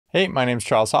Hey, my name's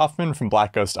Charles Hoffman from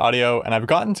blackghostaudio, and I've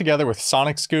gotten together with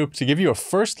SonicScoop to give you a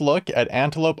first look at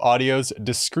Antelope Audio's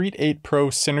Discrete 8 Pro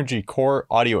Synergy Core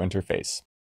audio interface.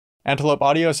 Antelope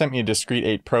Audio sent me a Discrete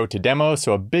 8 Pro to demo,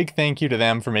 so a big thank you to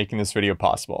them for making this video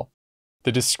possible.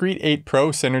 The Discrete 8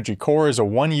 Pro Synergy Core is a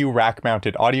 1U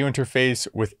rack-mounted audio interface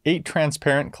with 8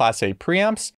 transparent Class A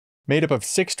preamps, made up of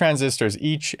 6 transistors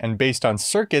each and based on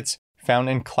circuits found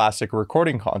in classic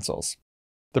recording consoles.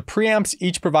 The preamps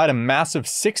each provide a massive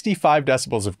 65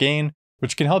 decibels of gain,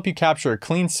 which can help you capture a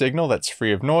clean signal that's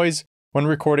free of noise when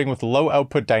recording with low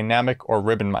output dynamic or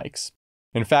ribbon mics.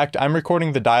 In fact, I'm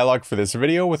recording the dialogue for this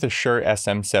video with a Shure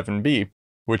SM7B,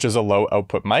 which is a low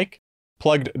output mic,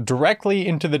 plugged directly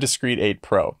into the Discrete 8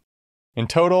 Pro. In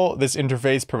total, this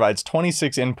interface provides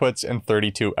 26 inputs and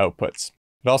 32 outputs.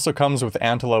 It also comes with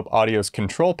Antelope Audio's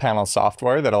control panel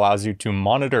software that allows you to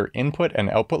monitor input and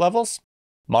output levels,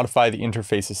 modify the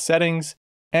interface's settings,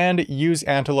 and use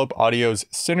Antelope Audio's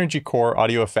Synergy Core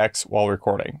audio effects while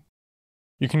recording.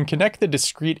 You can connect the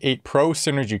Discrete 8 Pro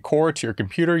Synergy Core to your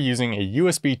computer using a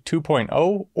USB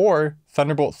 2.0 or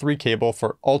Thunderbolt 3 cable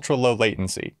for ultra-low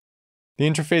latency. The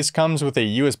interface comes with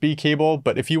a USB cable,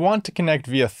 but if you want to connect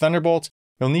via Thunderbolt,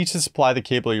 you'll need to supply the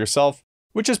cable yourself,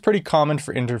 which is pretty common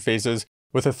for interfaces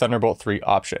with a Thunderbolt 3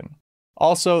 option.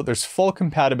 Also, there's full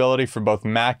compatibility for both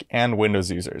Mac and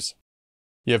Windows users.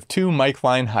 You have 2 mic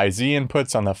line high-Z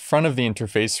inputs on the front of the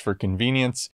interface for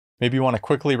convenience. Maybe you want to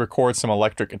quickly record some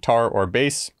electric guitar or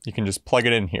bass, you can just plug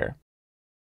it in here.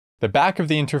 The back of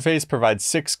the interface provides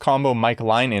 6 combo mic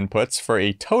line inputs for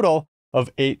a total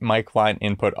of 8 mic line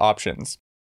input options.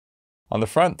 On the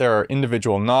front, there are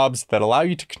individual knobs that allow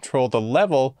you to control the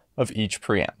level of each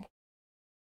preamp.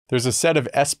 There's a set of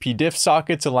SP-Diff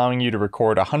sockets allowing you to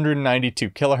record 192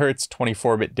 kHz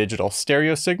 24-bit digital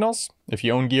stereo signals. If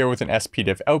you own gear with an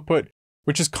SP-Diff output,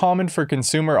 which is common for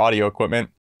consumer audio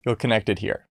equipment, you'll connect it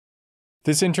here.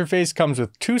 This interface comes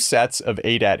with 2 sets of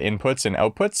ADAT inputs and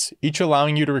outputs, each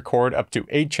allowing you to record up to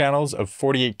 8 channels of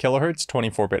 48 kHz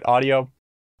 24-bit audio.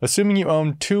 Assuming you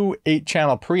own 2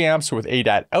 8-channel preamps with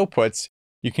ADAT outputs,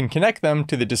 you can connect them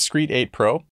to the Discrete 8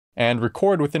 Pro and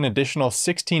record with an additional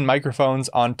 16 microphones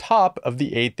on top of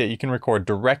the 8 that you can record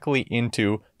directly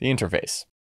into the interface.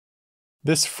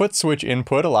 This foot switch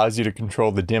input allows you to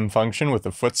control the dim function with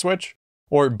the foot switch,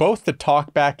 or both the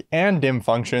talkback and dim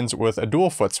functions with a dual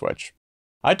foot switch.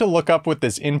 I had to look up what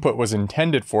this input was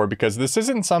intended for because this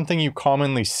isn't something you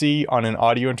commonly see on an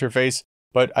audio interface,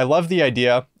 but I love the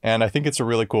idea and I think it's a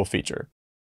really cool feature.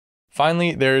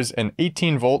 Finally, there's an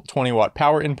 18-volt 20-watt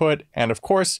power input, and of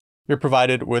course, you're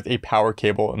provided with a power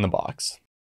cable in the box.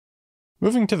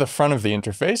 Moving to the front of the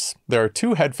interface, there are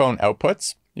 2 headphone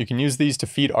outputs. You can use these to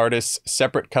feed artists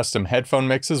separate custom headphone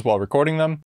mixes while recording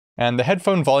them, and the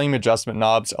headphone volume adjustment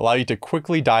knobs allow you to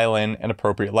quickly dial in an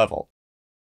appropriate level.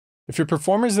 If your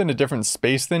performer's in a different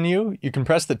space than you, you can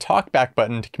press the talkback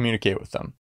button to communicate with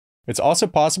them. It's also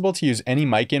possible to use any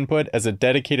mic input as a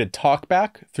dedicated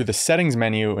talkback through the settings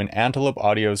menu in Antelope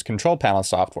Audio's control panel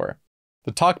software.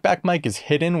 The talkback mic is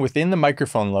hidden within the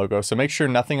microphone logo, so make sure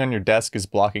nothing on your desk is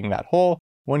blocking that hole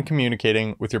when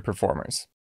communicating with your performers.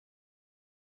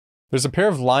 There's a pair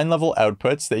of line-level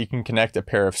outputs that you can connect a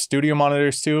pair of studio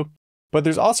monitors to, but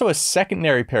there's also a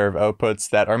secondary pair of outputs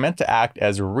that are meant to act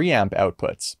as reamp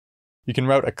outputs. You can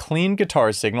route a clean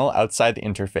guitar signal outside the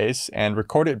interface and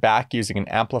record it back using an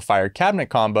amplifier cabinet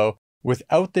combo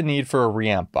without the need for a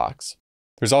reamp box.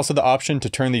 There's also the option to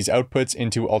turn these outputs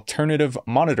into alternative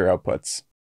monitor outputs.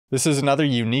 This is another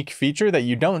unique feature that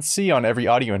you don't see on every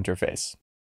audio interface.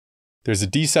 There's a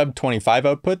D-Sub25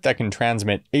 output that can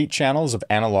transmit 8 channels of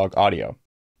analog audio.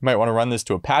 You might want to run this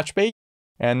to a patch bait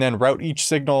and then route each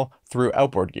signal through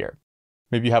outboard gear.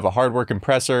 Maybe you have a hardware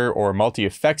compressor or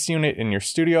multi-effects unit in your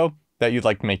studio that you'd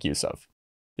like to make use of.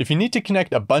 If you need to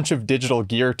connect a bunch of digital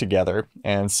gear together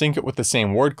and sync it with the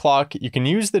same word clock, you can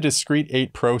use the Discrete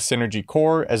 8 Pro Synergy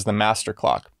Core as the master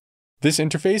clock. This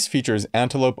interface features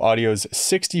Antelope Audio's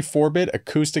 64-bit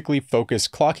acoustically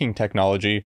focused clocking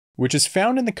technology, which is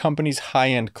found in the company's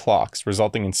high-end clocks,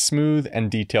 resulting in smooth and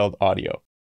detailed audio.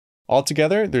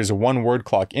 Altogether, there's a 1 word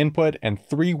clock input and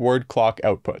 3 word clock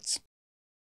outputs.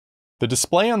 The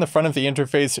display on the front of the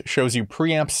interface shows you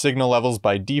preamp signal levels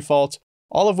by default,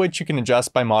 all of which you can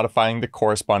adjust by modifying the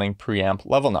corresponding preamp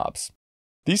level knobs.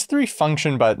 These 3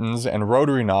 function buttons and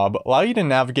rotary knob allow you to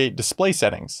navigate display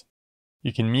settings.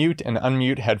 You can mute and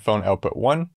unmute headphone output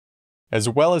 1, as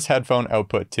well as headphone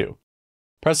output 2.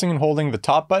 Pressing and holding the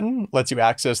top button lets you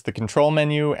access the control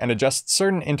menu and adjust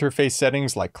certain interface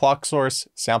settings like clock source,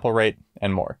 sample rate,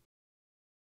 and more.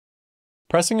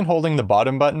 Pressing and holding the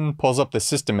bottom button pulls up the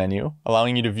system menu,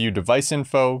 allowing you to view device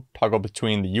info, toggle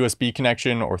between the USB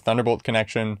connection or Thunderbolt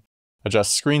connection,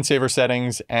 adjust screensaver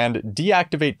settings, and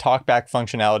deactivate talkback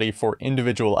functionality for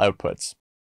individual outputs.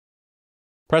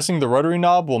 Pressing the rotary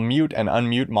knob will mute and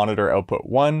unmute monitor output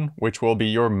 1, which will be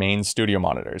your main studio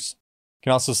monitors. You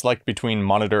can also select between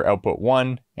monitor output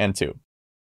 1 and 2.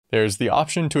 There's the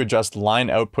option to adjust line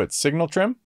output signal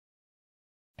trim,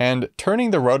 and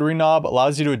turning the rotary knob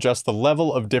allows you to adjust the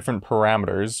level of different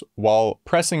parameters, while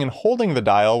pressing and holding the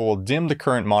dial will dim the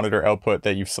current monitor output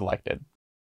that you've selected.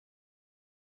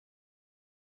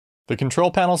 The control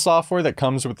panel software that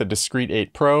comes with the Discrete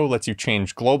 8 Pro lets you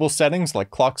change global settings like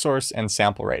clock source and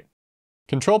sample rate.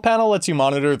 Control panel lets you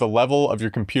monitor the level of your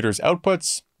computer's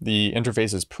outputs, the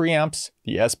interface's preamps,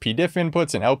 the SPDIF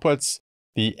inputs and outputs,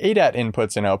 the ADAT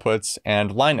inputs and outputs,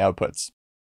 and line outputs.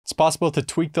 It's possible to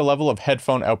tweak the level of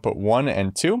headphone output 1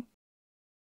 and 2,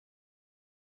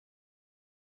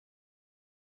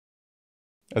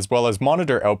 as well as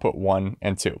monitor output 1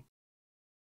 and 2.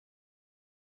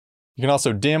 You can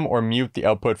also dim or mute the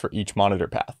output for each monitor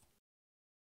path.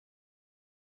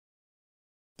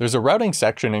 There's a routing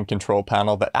section in Control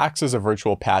Panel that acts as a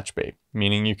virtual patch bay,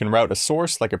 meaning you can route a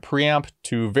source like a preamp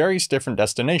to various different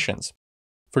destinations.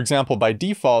 For example, by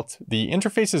default, the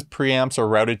interface's preamps are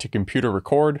routed to computer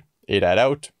record, ADAT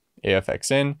out, AFX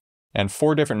in, and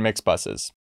 4 different mix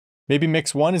buses. Maybe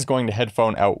mix 1 is going to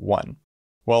headphone out 1.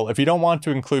 Well, if you don't want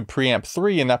to include preamp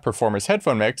 3 in that performer's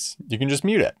headphone mix, you can just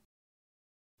mute it.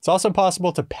 It's also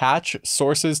possible to patch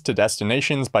sources to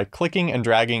destinations by clicking and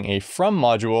dragging a from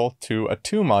module to a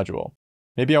to module.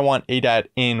 Maybe I want ADAT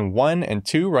in 1 and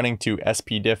 2 running to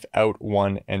SPDIF out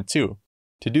 1 and 2.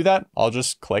 To do that, I'll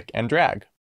just click and drag.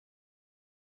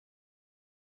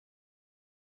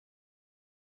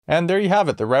 And there you have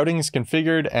it, the routing is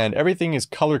configured and everything is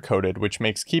color-coded, which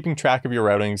makes keeping track of your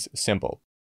routings simple.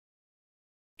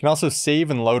 You can also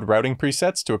save and load routing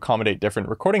presets to accommodate different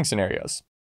recording scenarios.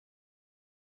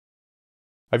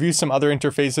 I've used some other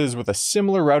interfaces with a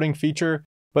similar routing feature,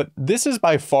 but this is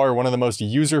by far one of the most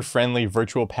user-friendly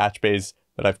virtual patch bays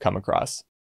that I've come across.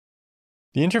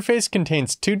 The interface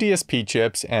contains 2 DSP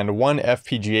chips and 1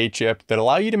 FPGA chip that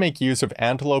allow you to make use of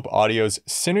Antelope Audio's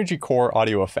Synergy Core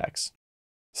audio effects.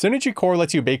 Synergy Core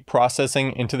lets you bake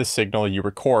processing into the signal you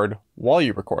record while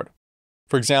you record.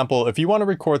 For example, if you want to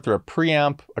record through a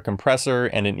preamp, a compressor,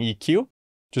 and an EQ,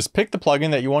 just pick the plugin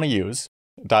that you want to use,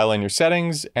 dial in your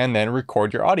settings, and then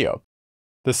record your audio.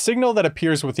 The signal that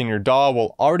appears within your DAW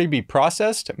will already be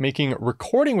processed, making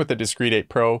recording with the Discrete 8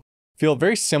 Pro feel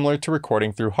very similar to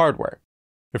recording through hardware.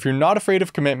 If you're not afraid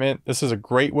of commitment, this is a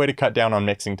great way to cut down on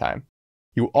mixing time.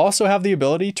 You also have the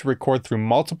ability to record through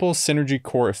multiple Synergy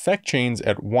Core effect chains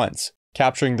at once,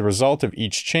 capturing the result of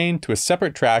each chain to a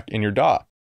separate track in your DAW.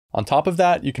 On top of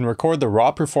that, you can record the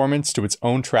raw performance to its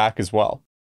own track as well.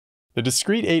 The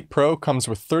Discrete 8 Pro comes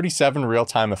with 37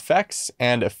 real-time effects,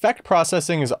 and effect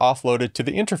processing is offloaded to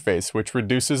the interface, which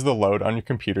reduces the load on your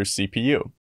computer's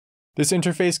CPU. This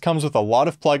interface comes with a lot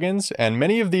of plugins, and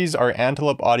many of these are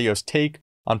Antelope Audio's take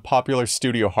on popular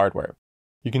studio hardware.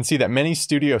 You can see that many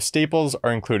studio staples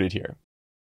are included here.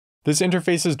 This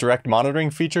interface's direct monitoring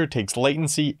feature takes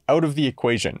latency out of the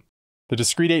equation. The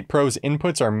Discrete 8 Pro's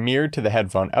inputs are mirrored to the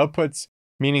headphone outputs,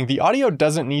 meaning the audio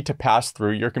doesn't need to pass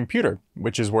through your computer,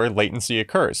 which is where latency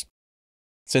occurs.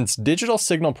 Since digital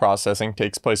signal processing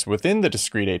takes place within the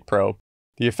Discrete 8 Pro,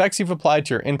 the effects you've applied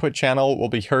to your input channel will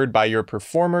be heard by your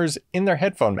performers in their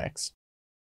headphone mix.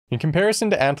 In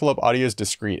comparison to Antelope Audio's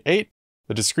Discrete 8,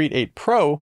 the Discrete 8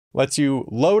 Pro lets you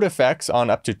load effects on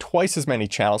up to twice as many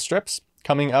channel strips,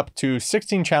 coming up to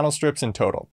 16 channel strips in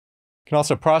total. You can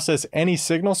also process any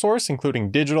signal source,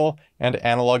 including digital and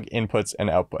analog inputs and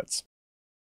outputs.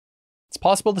 It's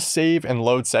possible to save and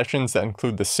load sessions that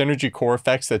include the Synergy Core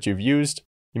effects that you've used.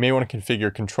 You may want to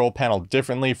configure Control Panel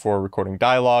differently for recording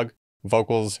dialogue,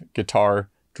 vocals, guitar,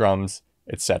 drums,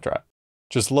 etc.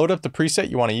 Just load up the preset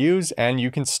you want to use and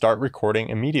you can start recording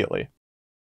immediately.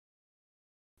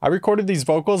 I recorded these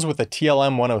vocals with a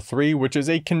TLM 103, which is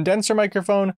a condenser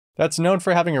microphone that's known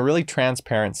for having a really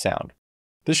transparent sound.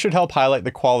 This should help highlight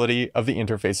the quality of the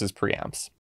interface's preamps.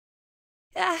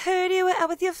 I heard you were out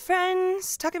with your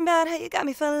friends, talking about how you got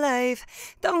me for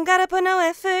life. Don't gotta put no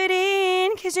effort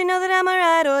in, 'cause you know that I'm a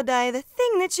ride or die, the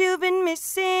thing that you've been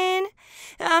missing.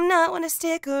 I'm not one to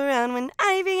stick around when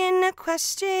I begin to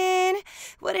question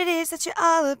what it is that you're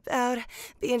all about.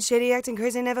 Being shitty, acting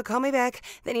crazy, never call me back.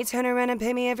 Then you turn around and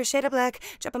pay me every shade of black.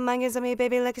 Dropping mangers on me,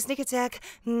 baby, like a sneak attack.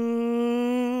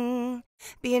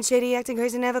 Being shady, acting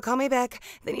crazy, never call me back.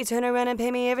 Then you turn around and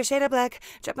pay me every shade of black.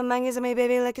 Dropping mangers on me,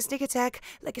 baby, like a sneak attack,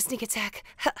 like a sneak attack.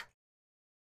 Ha!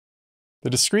 The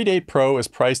Discrete 8 Pro is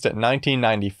priced at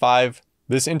 $19.95.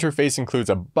 This interface includes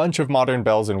a bunch of modern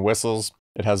bells and whistles.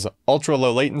 It has ultra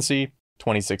low latency,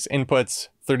 26 inputs,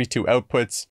 32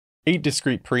 outputs, 8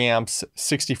 discrete preamps,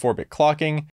 64-bit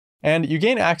clocking, and you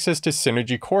gain access to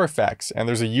Synergy core effects, and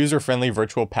there's a user-friendly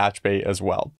virtual patch bay as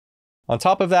well. On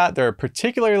top of that, there are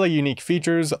particularly unique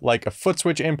features like a foot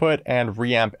switch input and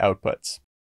reamp outputs.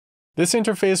 This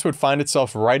interface would find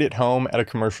itself right at home at a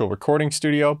commercial recording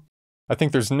studio. I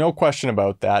think there's no question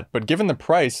about that, but given the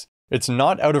price, it's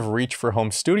not out of reach for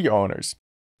home studio owners.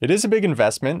 It is a big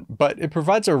investment, but it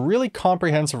provides a really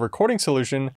comprehensive recording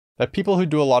solution that people who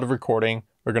do a lot of recording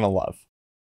are going to love.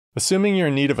 Assuming you're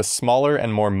in need of a smaller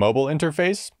and more mobile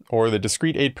interface, or the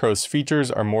Discrete 8 Pro's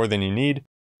features are more than you need,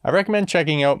 I recommend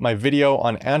checking out my video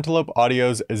on Antelope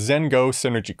Audio's Zen Go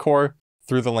Synergy Core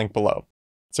through the link below.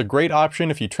 It's a great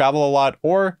option if you travel a lot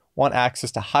or want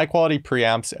access to high-quality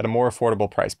preamps at a more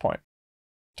affordable price point.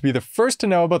 To be the first to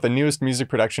know about the newest music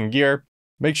production gear,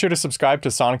 make sure to subscribe to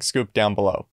SonicScoop down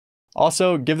below.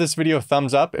 Also, give this video a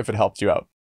thumbs up if it helped you out.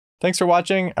 Thanks for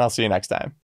watching, and I'll see you next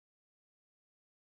time.